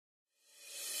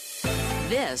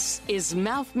This is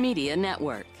Mouth Media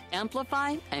Network.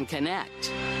 Amplify and connect.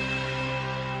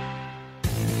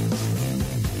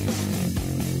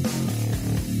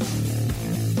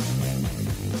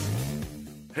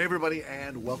 Hey everybody,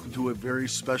 and welcome to a very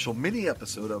special mini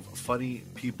episode of Funny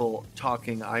People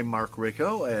Talking. I'm Mark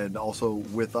Rako, and also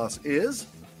with us is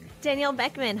Danielle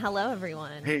Beckman. Hello,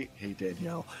 everyone. Hey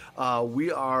Danielle.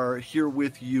 We are here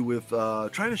with you with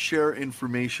trying to share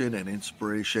information and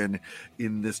inspiration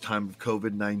in this time of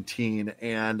COVID-19.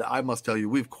 And I must tell you,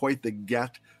 we have quite the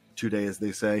get today, as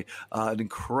they say. An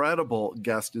incredible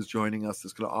guest is joining us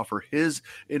that's going to offer his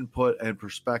input and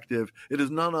perspective. It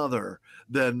is none other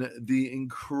than the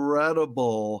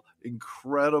incredible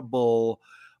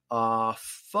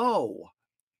foe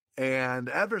and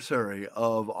adversary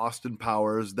of Austin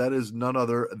Powers. That is none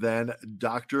other than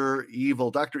Dr.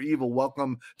 Evil. Dr. Evil,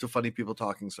 welcome to Funny People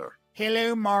Talking, sir.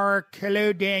 Hello, Mark.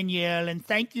 Hello, Danielle. And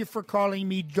thank you for calling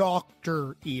me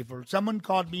Dr. Evil. Someone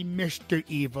called me Mr.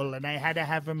 Evil, and I had to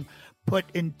have him put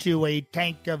into a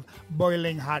tank of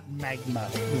boiling hot magma.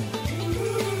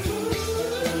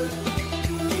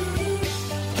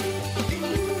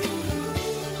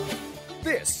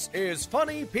 This is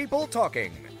Funny People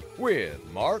Talking with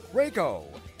Mark Rako,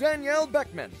 Danielle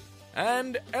Beckman,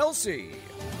 and Elsie.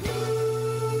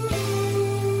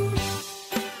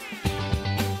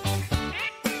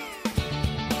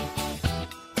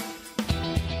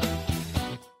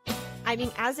 I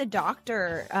mean, as a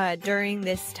doctor, during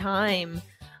this time,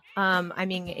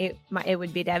 it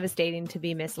would be devastating to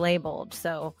be mislabeled.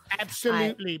 So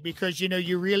absolutely, because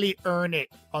you really earn it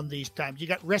on these times. You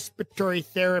got respiratory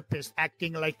therapists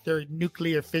acting like they're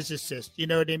nuclear physicists. You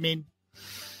know what I mean?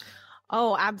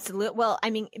 Oh, absolutely. Well, I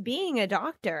mean, being a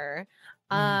doctor,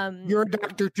 you're a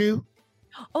doctor too.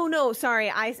 Oh no,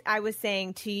 sorry. I was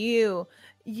saying to you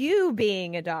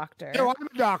being a doctor. No, I'm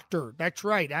a doctor. That's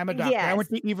right. I'm a doctor. Yes. I went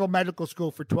to Evil Medical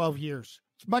School for 12 years.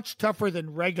 It's much tougher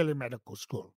than regular medical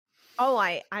school. Oh,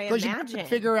 I imagine. Because you have to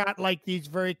figure out like these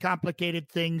very complicated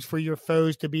things for your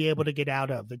foes to be able to get out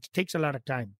of. It takes a lot of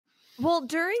time. Well,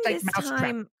 during It's this like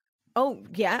time, oh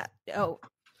yeah,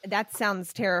 that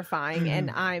sounds terrifying,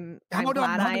 and I'm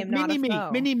glad I am not a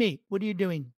foe. Mini-me, what are you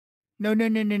doing? No.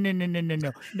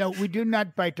 No, we do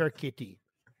not bite our kitty.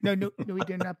 No, we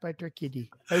do not bite our kitty.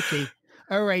 Okay.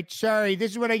 All right. Sorry. This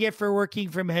is what I get for working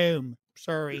from home.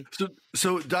 Sorry.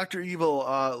 So Dr. Evil,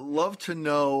 love to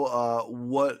know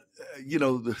what,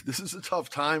 this is a tough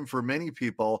time for many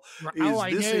people. Is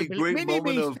this a great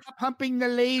moment of... Stop pumping the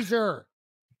laser.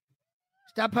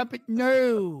 Stop pumping.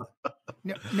 No.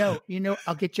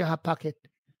 I'll get you a hot pocket.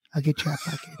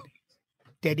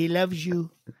 Daddy loves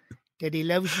you.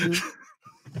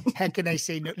 How can I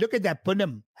say no? Look at that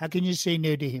punum. How can you say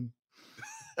no to him?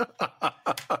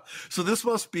 So this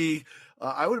must be,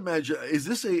 I would imagine, is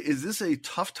this a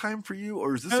tough time for you,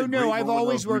 or is this I've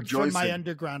always worked from my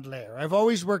underground lair. I've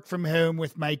always worked from home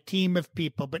with my team of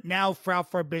people, but now Frau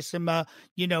Farbissima,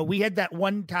 we had that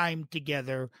one time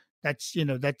together. That's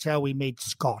how we made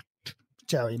Scott.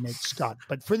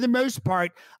 But for the most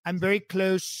part, I'm very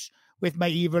close with my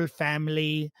evil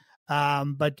family.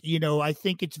 But I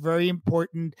think it's very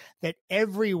important that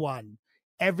everyone,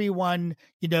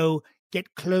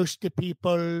 get close to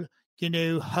people,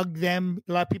 hug them.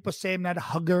 A lot of people say I'm not a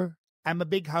hugger. I'm a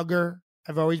big hugger.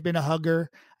 I've always been a hugger.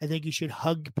 I think you should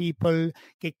hug people,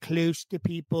 get close to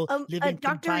people, live in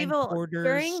Dr. Evil, quarters.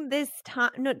 During this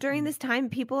time,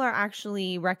 people are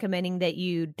actually recommending that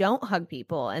you don't hug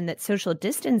people and that social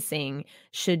distancing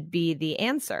should be the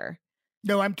answer.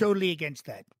 No, I'm totally against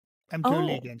that.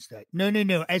 Against that.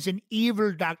 No. As an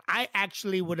evil doctor, I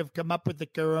actually would have come up with the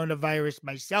coronavirus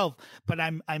myself, but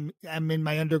I'm in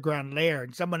my underground lair,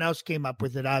 and someone else came up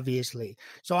with it, obviously.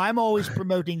 So I'm always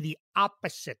promoting the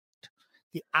opposite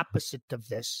of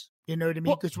this. You know what I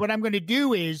mean? Because what I'm going to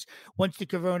do is, once the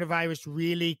coronavirus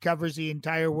really covers the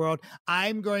entire world,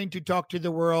 I'm going to talk to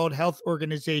the World Health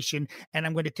Organization, and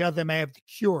I'm going to tell them I have the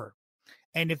cure.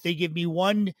 And if they give me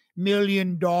 $1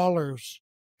 million,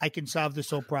 I can solve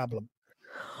this whole problem.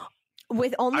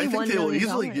 With only $1 million. I think they will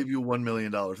easily give you $1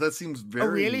 million. That seems very... Oh,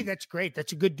 really? That's great.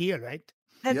 That's a good deal, right?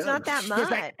 That's not that much.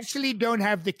 Because I actually don't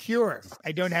have the cure.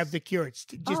 I don't have the cure. It's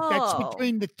just that's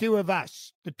between the two of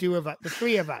us. The three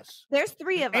of us. There's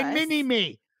three of us. And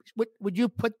mini-me. Would you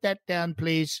put that down,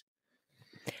 please?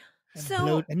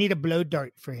 I need a blow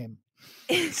dart for him.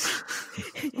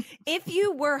 If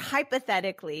you were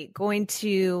hypothetically going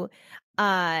to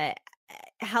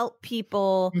help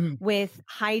people with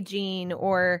hygiene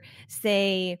or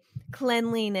say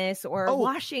cleanliness or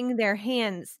washing their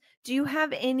hands, do you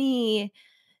have any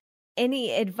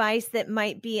any advice that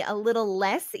might be a little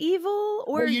less evil,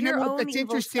 or Well, you know your what? own That's evil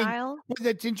interesting. style? Well,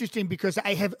 that's interesting because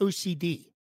I have OCD.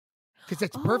 Because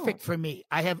that's perfect for me.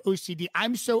 I have OCD.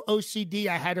 I'm so OCD,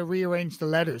 I had to rearrange the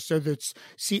letters so that's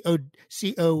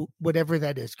C-O, whatever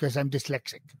that is, because I'm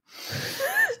dyslexic.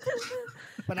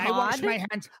 But I wash my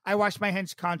hands. I wash my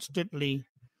hands constantly.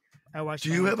 Do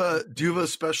you have a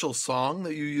special song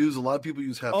that you use? A lot of people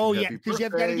use Happy Oh, Happy yeah, because you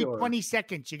have got to do Birthday, 20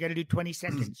 seconds. You got to do 20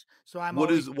 seconds. So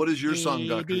what is your song,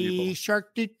 Dr. Evil? Baby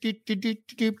shark, do, do, do, do,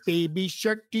 do, baby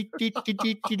shark, do, do, do,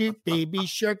 do, do, do, baby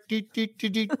shark, do, do, do,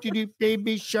 do, do, do,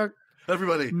 baby shark.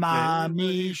 Everybody.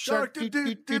 Mommy shark, do,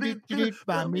 do, do, do, do, do,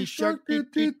 mommy shark, do,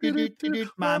 do, do, do, do, do,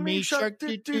 mommy shark,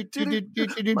 do, do, do, do, do,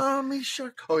 do, do, mommy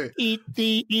shark. Oh, yeah. Eat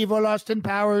the evil Austin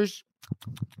Powers.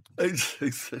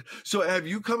 So have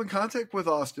you come in contact with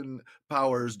Austin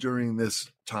Powers during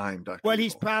this time, Dr. Well, Evil?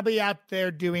 he's probably out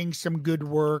there doing some good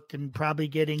work and probably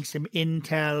getting some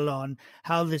intel on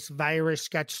how this virus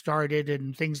got started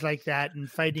and things like that, and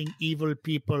fighting evil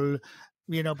people,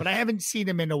 but I haven't seen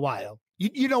him in a while.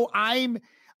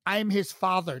 I'm his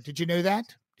father. Did you know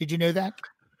that?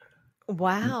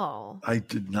 Wow. I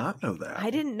did not know that.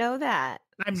 I didn't know that.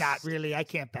 I'm not really. I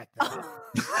can't back that up.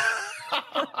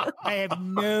 I have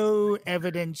no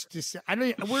evidence to say.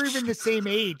 We're even the same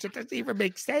age. It doesn't even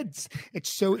make sense.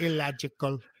 It's so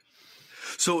illogical.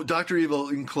 So, Dr. Evil,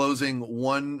 in closing,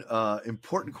 one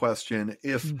important question: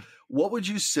 what would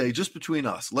you say, just between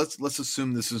us? Let's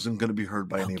assume this isn't going to be heard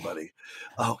by anybody.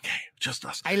 Okay, just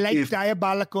us. I like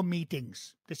diabolical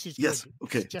meetings. This is yes. Good.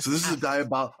 Okay, so this is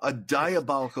a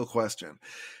diabolical question.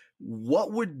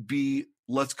 What would be,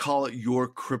 let's call it, your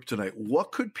kryptonite?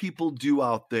 What could people do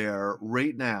out there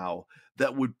right now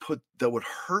that would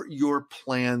hurt your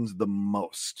plans the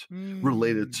most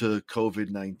related to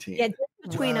COVID-19? Yeah, just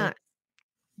between us.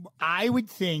 I would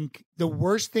think the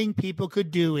worst thing people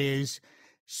could do is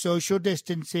social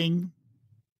distancing,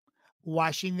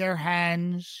 washing their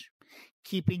hands,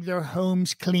 keeping their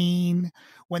homes clean.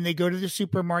 When they go to the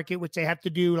supermarket, which they have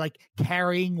to do, like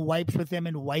carrying wipes with them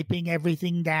and wiping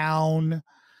everything down,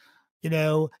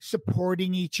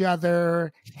 supporting each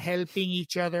other, helping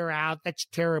each other out. That's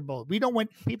terrible. We don't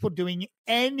want people doing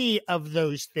any of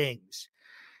those things.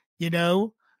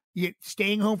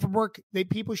 Staying home from work,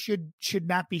 people should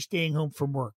not be staying home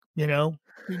from work. I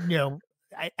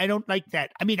don't like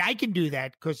that. I mean, I can do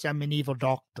that because I'm an evil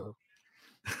doctor.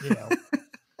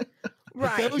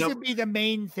 Right. Those would be the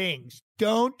main things.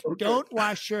 Don't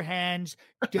wash your hands.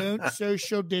 Don't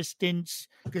social distance,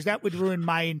 because that would ruin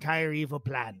my entire evil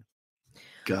plan.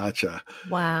 Gotcha.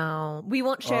 Wow. We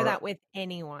won't share that with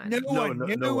anyone.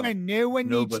 No one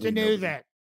needs to know that.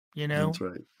 That's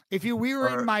right. If we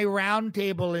were in my round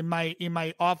table in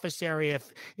my office area,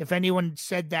 if anyone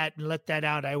said that and let that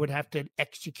out, I would have to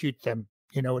execute them,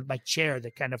 with my chair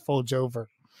that kind of folds over.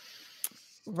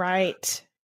 Right.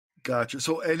 Gotcha.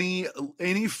 So any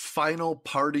final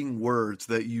parting words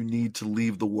that you need to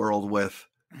leave the world with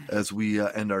as we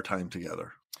end our time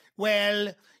together?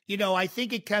 Well, I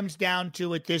think it comes down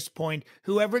to, at this point,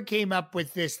 whoever came up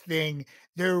with this thing,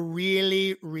 they're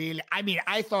really, really,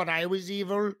 I thought I was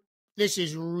evil. This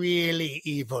is really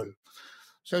evil.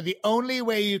 So the only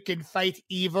way you can fight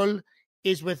evil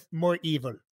is with more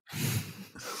evil.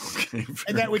 Okay,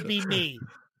 and that would be me.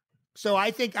 So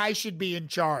I think I should be in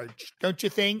charge. Don't you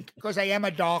think? Because I am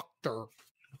a doctor.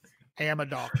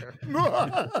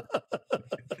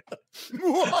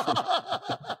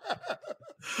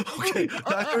 Okay,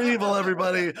 Dr. Evil,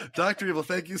 everybody. Dr. Evil,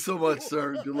 thank you so much,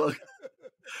 sir. Good luck.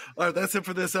 All right, that's it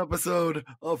for this episode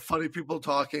of Funny People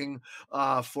Talking.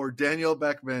 For Danielle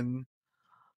Beckman.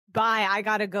 Bye. I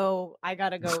gotta go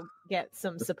get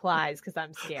some supplies because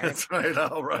I'm scared. That's right.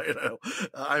 All right.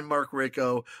 I'm Mark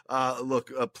Rako.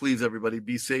 Look, please, everybody,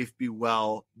 be safe, be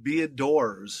well, be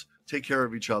indoors, take care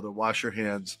of each other, wash your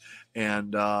hands,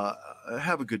 and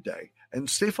have a good day. And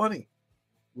stay funny.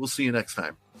 We'll see you next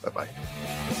time. Bye-bye.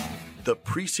 The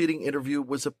preceding interview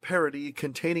was a parody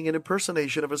containing an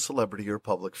impersonation of a celebrity or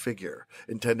public figure,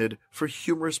 intended for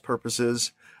humorous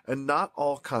purposes, and not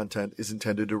all content is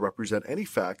intended to represent any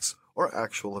facts or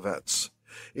actual events.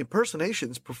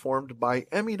 Impersonations performed by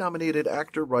Emmy-nominated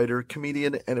actor, writer,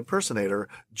 comedian, and impersonator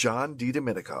John D.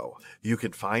 Domenico. You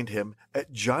can find him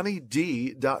at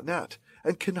johnnyd.net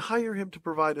and can hire him to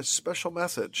provide a special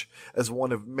message as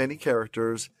one of many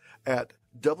characters at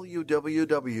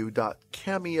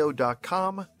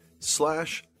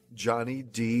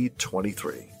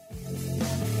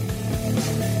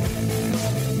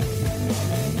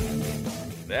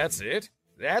That's it?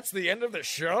 That's the end of the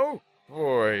show?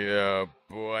 Boy,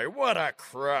 what a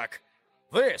crock.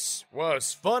 This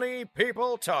was Funny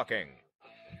People Talking.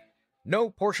 No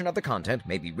portion of the content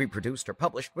may be reproduced or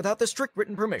published without the strict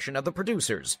written permission of the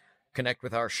producers. Connect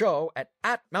with our show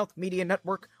at Mouth Media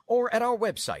Network or at our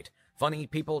website, Funny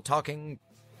People Talking.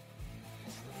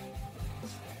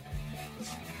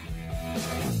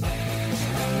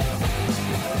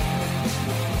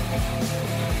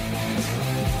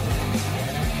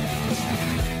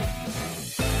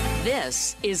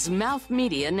 This is Mouth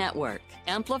Media Network.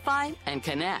 Amplify and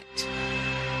connect.